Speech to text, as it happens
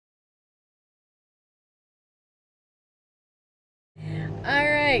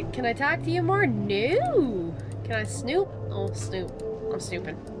Alright, can I talk to you more? No! Can I snoop? Oh, snoop. I'm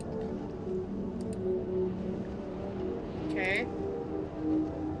snooping. Okay.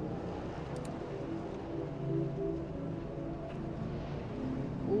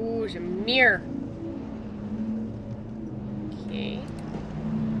 Ooh, there's a mirror. Okay.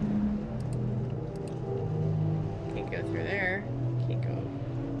 Can't go through there. Can't go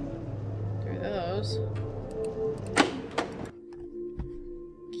through those.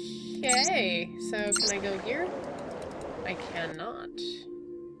 Okay, so can I go here? I cannot.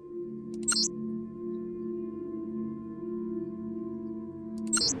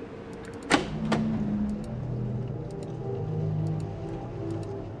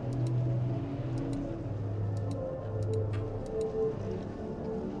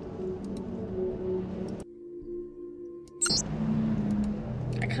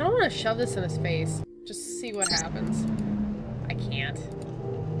 I kind of want to shove this in his face. Just see what happens. I can't.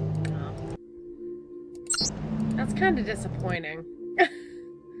 That's kind of disappointing. I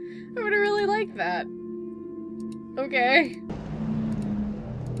would have really liked that. Okay.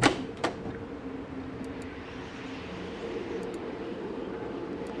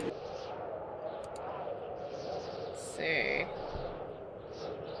 Let's see.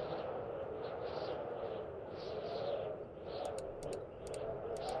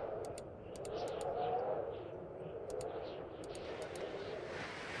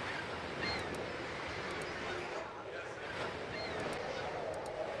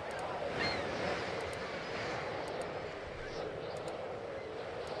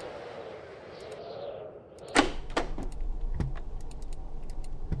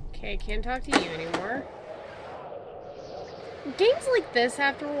 Okay, can't talk to you anymore. Games like this,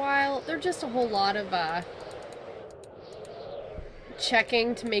 after a while, they're just a whole lot of,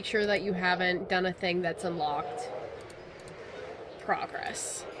 checking to make sure that you haven't done a thing that's unlocked.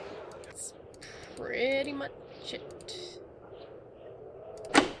 Progress. That's pretty much it.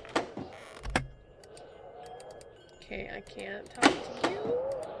 Okay, I can't talk to you.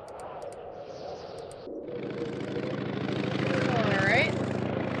 Alright.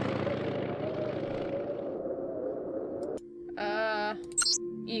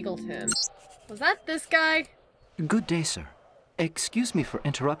 Eagleton. Was that this guy? Good day, sir. Excuse me for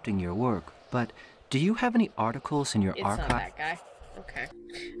interrupting your work, but do you have any articles in your archive? It's not that guy. Okay.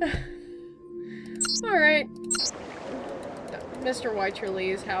 Alright. Mr.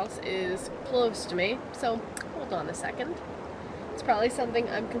 Wycherley's house is close to me, so hold on a second. It's probably something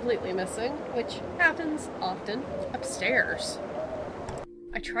I'm completely missing, which happens often. Upstairs.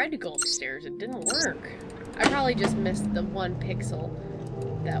 I tried to go upstairs, it didn't work. I probably just missed the one pixel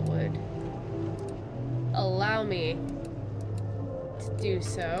that would allow me to do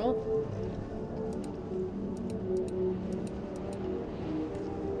so.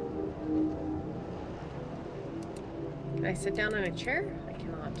 Can I sit down in a chair? I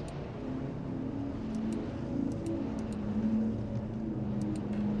cannot.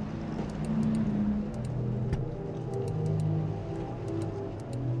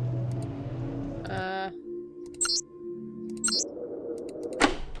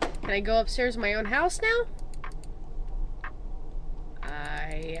 Can I go upstairs in my own house now?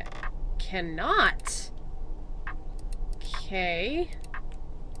 I cannot. Okay.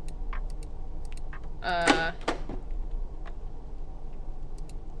 Can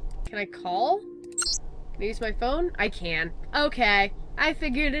I call? Can I use my phone? I can. Okay. I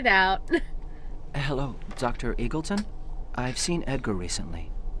figured it out. Hello, Dr. Eagleton? I've seen Edgar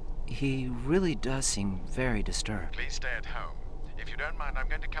recently. He really does seem very disturbed. Please stay at home. If you don't mind, I'm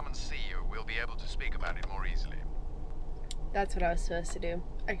going to come and see you. We'll be able to speak about it more easily. That's what I was supposed to do.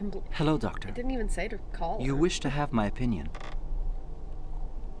 Hello, Doctor. I didn't even say to call You her. wish to have my opinion.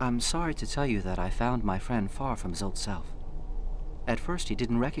 I'm sorry to tell you that I found my friend far from his old self. At first, he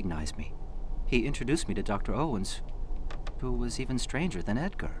didn't recognize me. He introduced me to Dr. Owens, who was even stranger than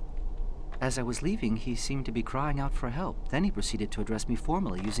Edgar. As I was leaving, he seemed to be crying out for help. Then he proceeded to address me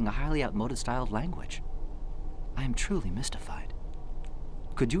formally using a highly outmoded style of language. I am truly mystified.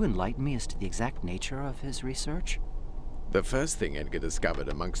 Could you enlighten me as to the exact nature of his research? The first thing Edgar discovered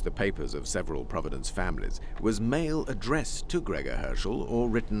amongst the papers of several Providence families was mail addressed to Gregor Herschel or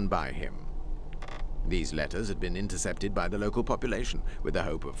written by him. These letters had been intercepted by the local population with the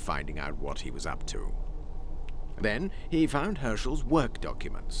hope of finding out what he was up to. Then he found Herschel's work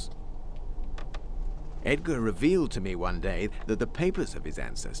documents. Edgar revealed to me one day that the papers of his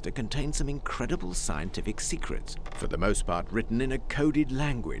ancestor contained some incredible scientific secrets, for the most part written in a coded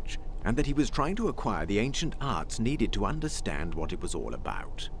language, and that he was trying to acquire the ancient arts needed to understand what it was all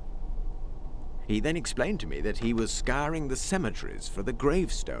about. He then explained to me that he was scouring the cemeteries for the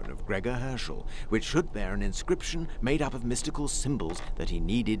gravestone of Gregor Herschel, which should bear an inscription made up of mystical symbols that he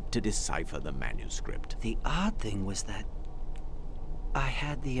needed to decipher the manuscript. The odd thing was that I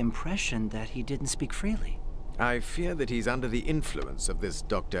had the impression that he didn't speak freely. I fear that he's under the influence of this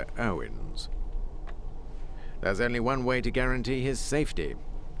Dr. Owens. There's only one way to guarantee his safety: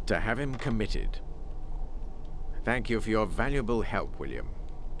 to have him committed. Thank you for your valuable help, William.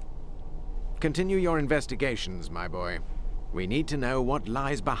 Continue your investigations, my boy. We need to know what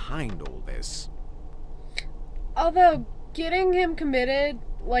lies behind all this. Although, getting him committed,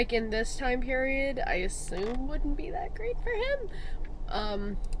 like in this time period, I assume wouldn't be that great for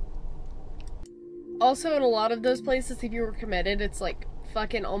him. Also, in a lot of those places, if you were committed, it's like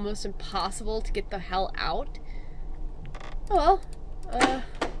fucking almost impossible to get the hell out. Oh well,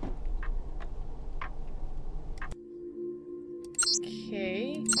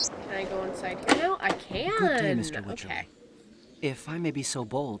 okay. Can I go inside here now? I can! Good day, Mr. Wycherley. Okay. If I may be so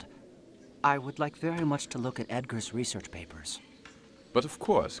bold, I would like very much to look at Edgar's research papers. But of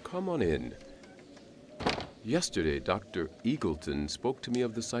course, come on in. Yesterday, Dr. Eagleton spoke to me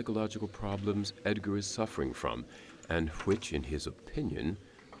of the psychological problems Edgar is suffering from, and which, in his opinion,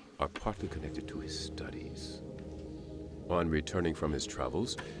 are partly connected to his studies. On returning from his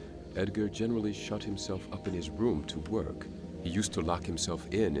travels, Edgar generally shut himself up in his room to work. He used to lock himself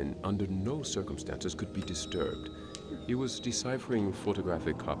in and under no circumstances could be disturbed. He was deciphering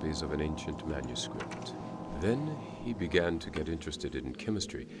photographic copies of an ancient manuscript. Then he began to get interested in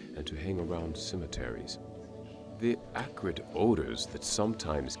chemistry and to hang around cemeteries. The acrid odors that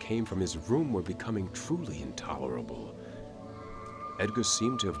sometimes came from his room were becoming truly intolerable. Edgar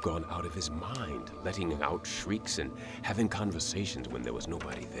seemed to have gone out of his mind, letting out shrieks and having conversations when there was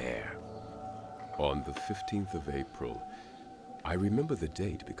nobody there. On the 15th of April, I remember the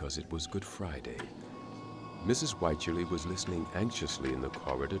date because it was Good Friday. Mrs. Wycherley was listening anxiously in the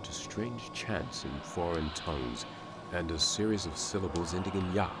corridor to strange chants in foreign tongues and a series of syllables ending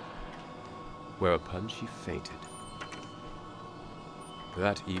in ya, whereupon she fainted.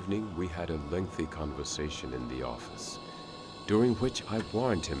 That evening, we had a lengthy conversation in the office, during which I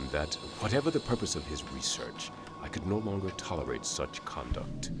warned him that, whatever the purpose of his research, I could no longer tolerate such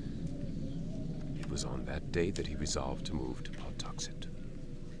conduct. It was on that day that he resolved to move to Pawtuxet.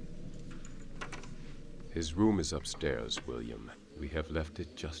 His room is upstairs, William. We have left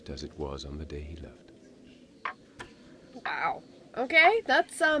it just as it was on the day he left. Wow. Okay,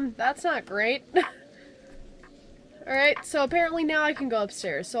 that's not great. Alright, so apparently now I can go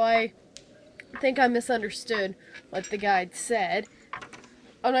upstairs. So I think I misunderstood what the guide said.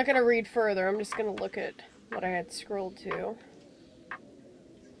 I'm not gonna read further, I'm just gonna look at what I had scrolled to.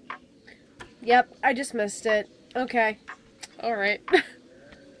 Yep, I just missed it. Okay. Alright.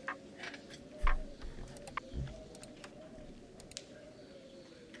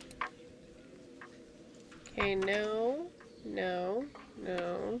 Okay, no. No.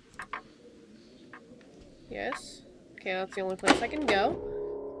 No. Yes. Okay, that's the only place I can go.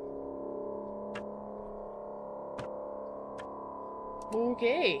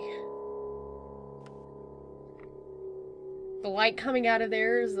 Okay. The light coming out of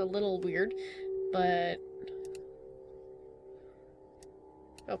there is a little weird, but...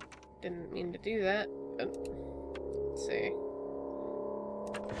 Oh, didn't mean to do that. Let's see.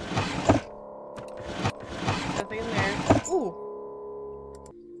 Nothing in there. Ooh!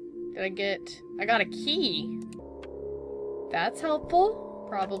 I got a key. That's helpful,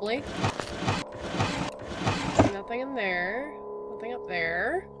 probably. Nothing in there. Nothing up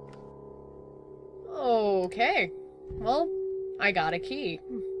there. Okay. Well, I got a key,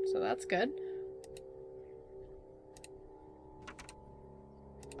 so that's good.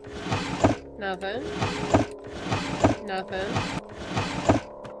 Nothing. Nothing.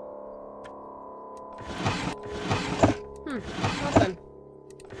 Nothing.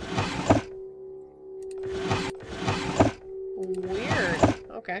 Weird.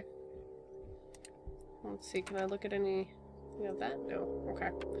 Okay. Let's see, can I look at any of that? No.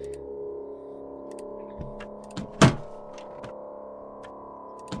 Okay.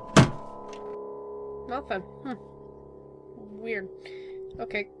 Nothing. Weird.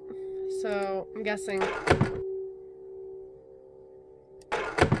 Okay. So, I'm guessing...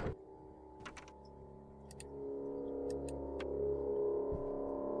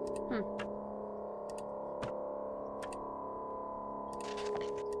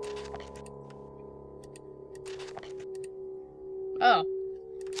 Oh.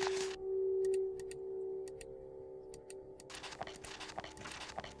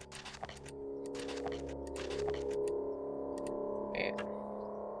 Wait.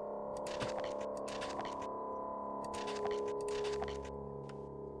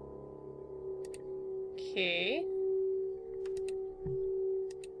 Okay.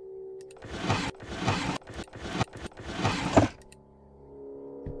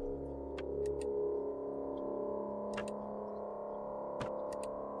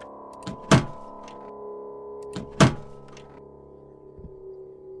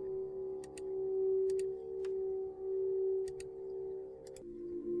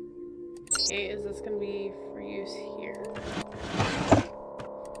 Okay, is this gonna be for use here?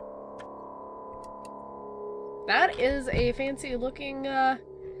 That is a fancy looking,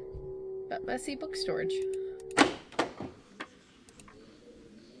 but messy book storage.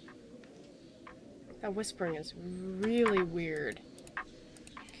 That whispering is really weird.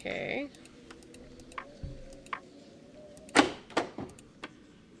 Okay.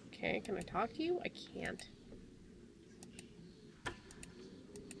 Okay, can I talk to you? I can't.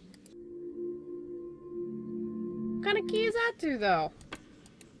 What kind of key is that to, though?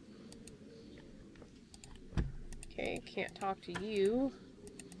 Okay, can't talk to you.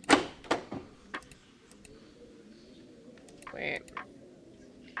 Wait.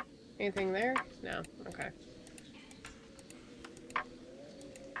 Anything there? No. Okay.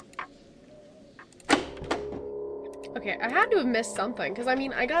 Okay, I had to have missed something, because I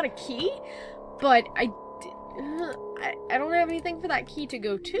mean, I got a key, but I don't have anything for that key to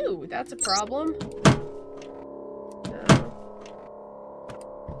go to. That's a problem.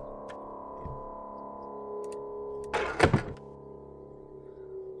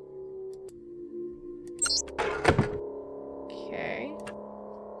 Okay.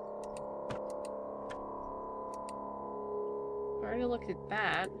 I already looked at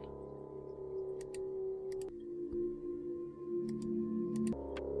that.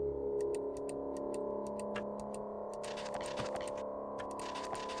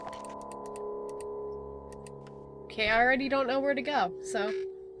 Okay, I already don't know where to go, so.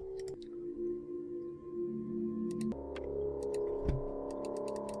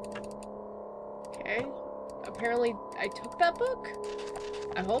 Okay. Apparently I took that book?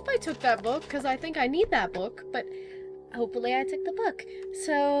 I hope I took that book, because I think I need that book, but hopefully I took the book.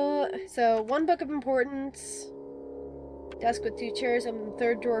 So one book of importance, desk with 2 chairs, and the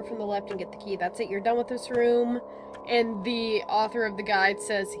third drawer from the left and get the key. That's it, you're done with this room. And the author of the guide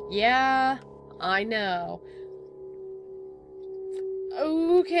says, yeah, I know.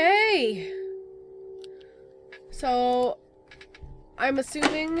 Okay. So, I'm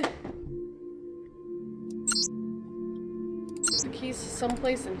assuming the key's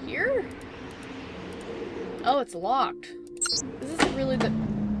someplace in here? Oh, it's locked. This isn't really the...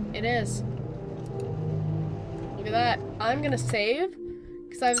 It is. Look at that. I'm gonna save,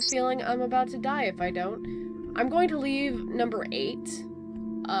 because I have a feeling I'm about to die if I don't. I'm going to leave number 8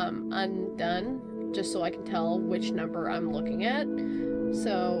 undone, just so I can tell which number I'm looking at.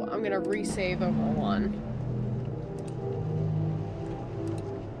 So I'm gonna resave over 1.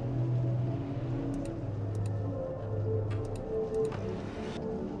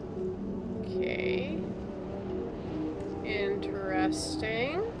 Okay.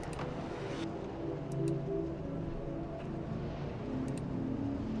 Interesting.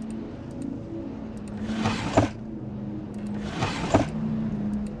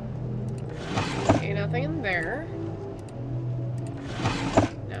 Okay, nothing in there.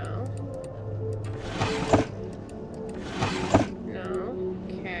 No. No.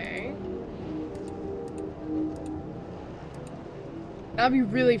 Okay. That'd be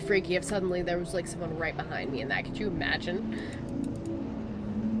really freaky if suddenly there was like someone right behind me in that. Could you imagine?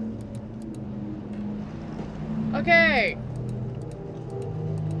 Okay.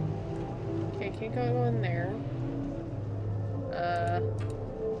 Okay, can't go in there.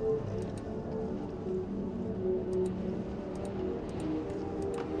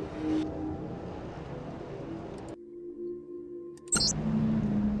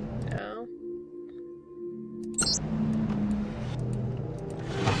 No.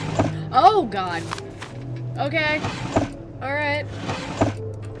 Oh, God. Okay. Alright.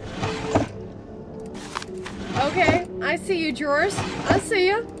 Okay, I see you, drawers. I see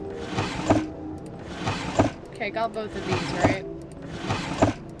you. Okay, got both of these, right?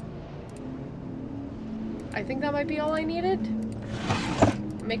 I think that might be all I needed.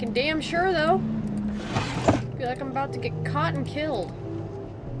 I'm making damn sure, though. Feel like I'm about to get caught and killed.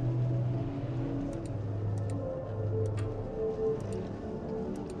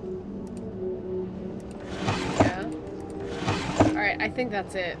 Yeah. Alright, I think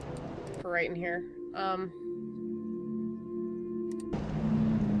that's it for right in here.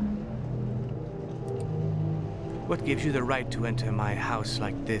 What gives you the right to enter my house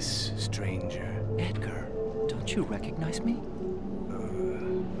like this, stranger? Edgar, don't you recognize me?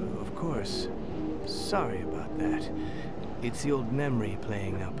 Of course. Sorry about that. It's the old memory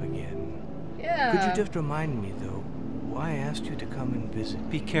playing up again. Yeah. Could you just remind me, though, why I asked you to come and visit?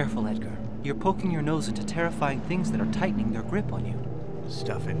 Be careful, Edgar. You're poking your nose into terrifying things that are tightening their grip on you.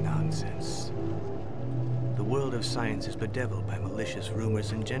 Stuff and nonsense. The world of science is bedeviled by malicious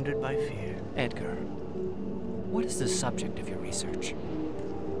rumors engendered by fear. Edgar, what is the subject of your research?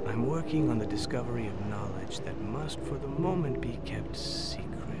 I'm working on the discovery of knowledge that must, for the moment, be kept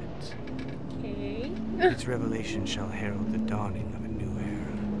secret. Okay. Its revelation shall herald the dawning of a new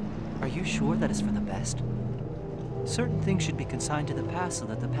era. Are you sure that is for the best? Certain things should be consigned to the past so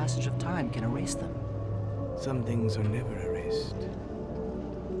that the passage of time can erase them. Some things are never erased.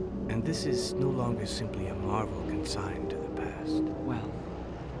 And this is no longer simply a marvel consigned to the past. Well,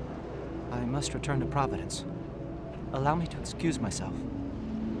 I must return to Providence. Allow me to excuse myself.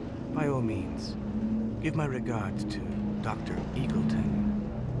 By all means, give my regards to Dr. Eagleton.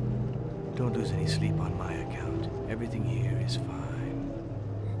 Don't lose any sleep on my account. Everything here is fine.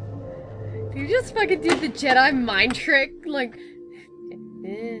 You just fucking do the Jedi mind trick, like,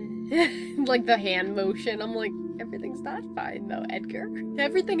 like the hand motion. I'm like, everything's not fine though, Edgar.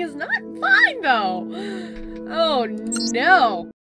 Everything is not fine though. Oh no.